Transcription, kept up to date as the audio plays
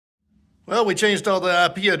Well, we changed all the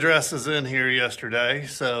IP addresses in here yesterday,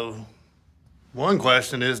 so one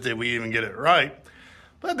question is, did we even get it right?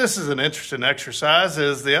 But this is an interesting exercise.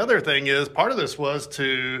 The other thing is, part of this was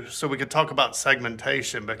so we could talk about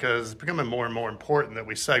segmentation, because it's becoming more and more important that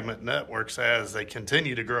we segment networks as they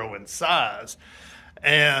continue to grow in size.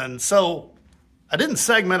 And so I didn't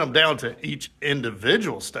segment them down to each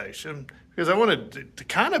individual station, because I wanted to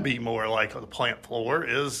kind of be more like the plant floor.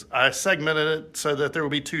 I segmented it so that there will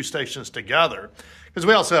be two stations together, because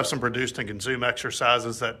we also have some produce and consume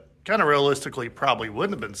exercises that kind of realistically probably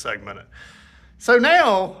wouldn't have been segmented. So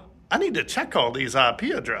now I need to check all these IP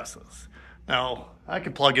addresses. Now I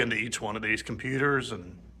could plug into each one of these computers,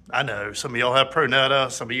 and I know some of y'all have Proneta,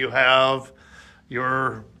 some of you have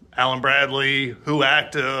your Allen Bradley,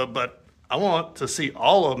 Active, but I want to see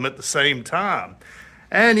all of them at the same time.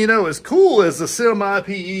 And you know, as cool as the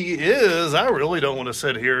SIM-IPE is, I really don't want to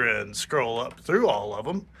sit here and scroll up through all of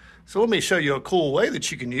them. So let me show you a cool way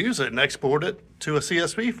that you can use it and export it to a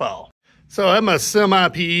CSV file. So I have my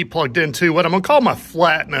SIM-IPE plugged into what I'm going to call my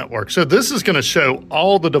flat network. So this is going to show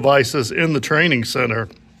all the devices in the training center,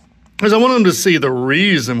 because I want them to see the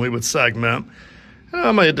reason we would segment. And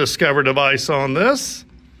I'm going to discover device on this,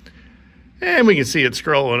 and we can see it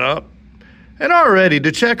scrolling up. And already,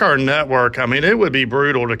 to check our network, I mean, it would be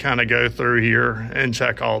brutal to kind of go through here and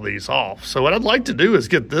check all these off. So what I'd like to do is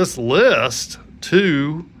get this list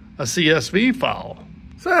to a CSV file.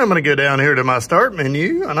 So I'm going to go down here to my start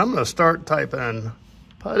menu, and I'm going to start typing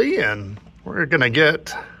PuTTY, and we're going to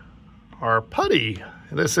get our PuTTY.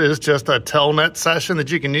 This is just a telnet session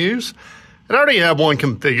that you can use. I already have one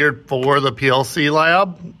configured for the PLC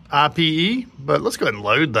lab IPE, but let's go ahead and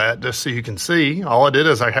load that just so you can see. All I did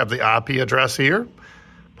is I have the IP address here,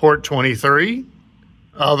 port 23,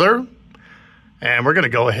 other, and we're going to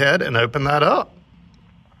go ahead and open that up.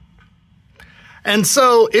 And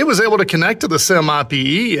so it was able to connect to the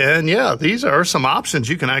SIM-IPE, and yeah, these are some options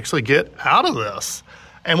you can actually get out of this.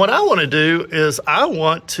 And what I want to do is I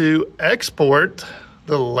want to export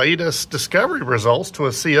the latest discovery results to a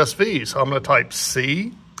CSV. So I'm going to type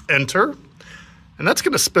C, enter, and that's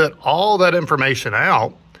going to spit all that information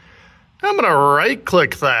out. I'm going to right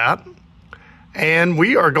click that, and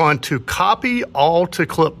we are going to copy all to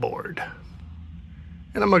clipboard.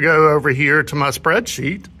 And I'm going to go over here to my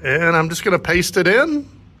spreadsheet, and I'm just going to paste it in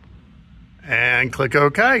and click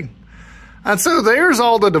OK. And so there's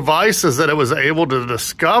all the devices that it was able to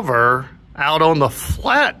discover out on the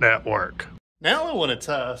flat network. Now I want to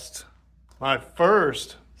test my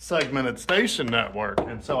first segmented station network.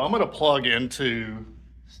 And so I'm going to plug into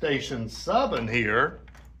station 7 here.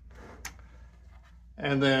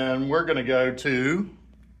 And then we're going to go to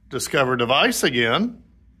discover device again.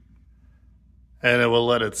 And it will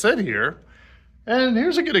let it sit here. And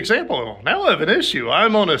here's a good example. Now I have an issue.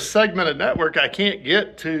 I'm on a segmented network. I can't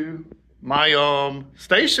get to my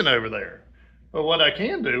station over there. But what I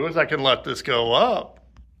can do is I can let this go up.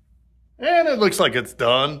 And it looks like it's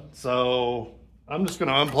done. So I'm just going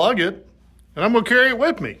to unplug it, and I'm going to carry it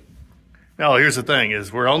with me. Now here's the thing,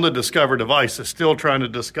 is we're on the discover device. It's still trying to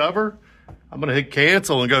discover. I'm going to hit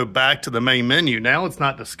cancel and go back to the main menu. Now it's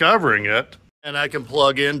not discovering it. And I can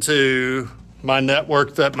plug into my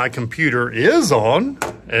network that my computer is on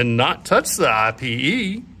and not touch the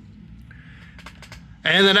IPE.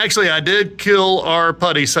 And then actually I did kill our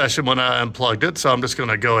PuTTY session when I unplugged it, so I'm just going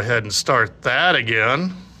to go ahead and start that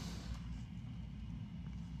again.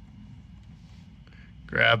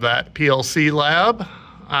 Grab that PLC lab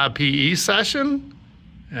IPE session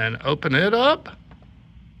and open it up.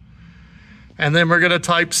 And then we're going to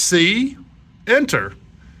type C, enter.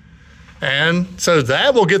 And so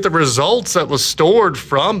that will get the results that was stored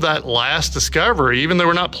from that last discovery, even though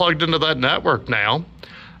we're not plugged into that network now.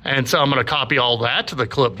 And so I'm going to copy all that to the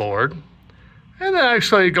clipboard. And then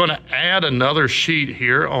actually going to add another sheet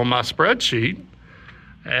here on my spreadsheet.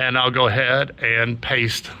 And I'll go ahead and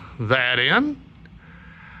paste that in.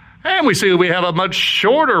 And we see we have a much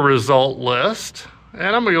shorter result list.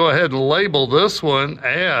 And I'm going to go ahead and label this one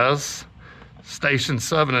as Station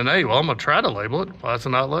 7 and 8. Well, I'm going to try to label it. Why is it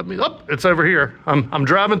not letting me? Oh, it's over here. I'm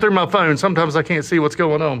driving through my phone. Sometimes I can't see what's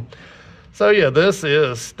going on. So yeah, this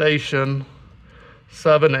is Station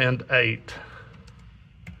 7 and 8.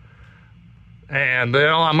 And then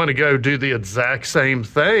I'm going to go do the exact same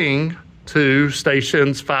thing to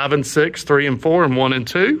Stations 5 and 6, 3 and 4, and 1 and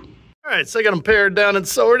 2. All right, so I got them paired down and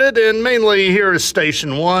sorted, and mainly here is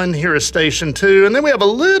Station 1, here is Station 2, and then we have a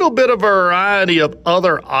little bit of variety of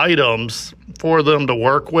other items for them to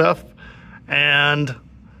work with. And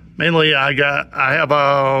mainly they have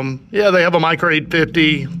a Micro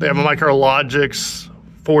 850, they have a MicroLogix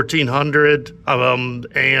 1400.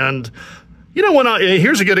 And you know,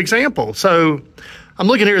 here's a good example. So I'm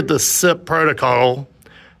looking here at the SIP protocol,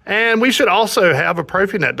 and we should also have a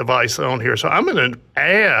Profinet device on here. So I'm going to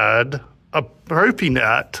add a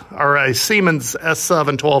Profinet or a Siemens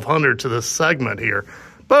S7-1200 to this segment here.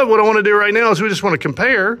 But what I want to do right now is we just want to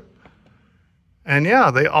compare. And yeah,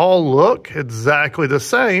 they all look exactly the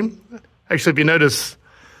same. Actually, if you notice,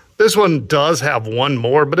 this one does have one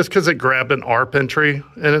more, but it's because it grabbed an ARP entry.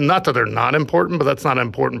 And not that they're not important, but that's not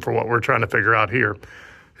important for what we're trying to figure out here.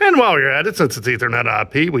 And while you're at it, since it's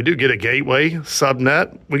Ethernet IP, we do get a gateway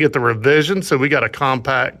subnet. We get the revision, so we got a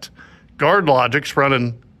compact PLCs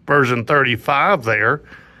running version 35 there.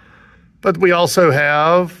 But we also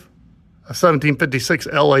have a 1756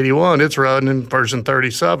 L81. It's running version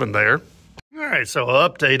 37 there. All right, so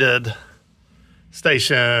updated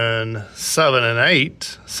station 7 and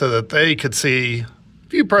 8 so that they could see a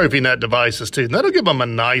few Profinet devices too. And that'll give them a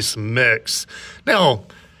nice mix. Now,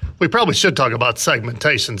 we probably should talk about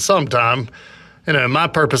segmentation sometime. You know, my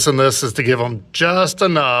purpose in this is to give them just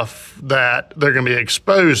enough that they're going to be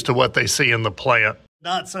exposed to what they see in the plant.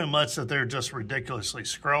 Not so much that they're just ridiculously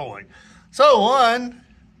scrolling. So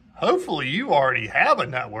hopefully you already have a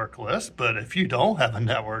network list, but if you don't have a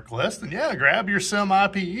network list, then yeah, grab your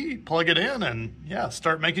SIM-IPE, plug it in, and yeah,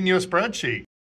 start making you a spreadsheet.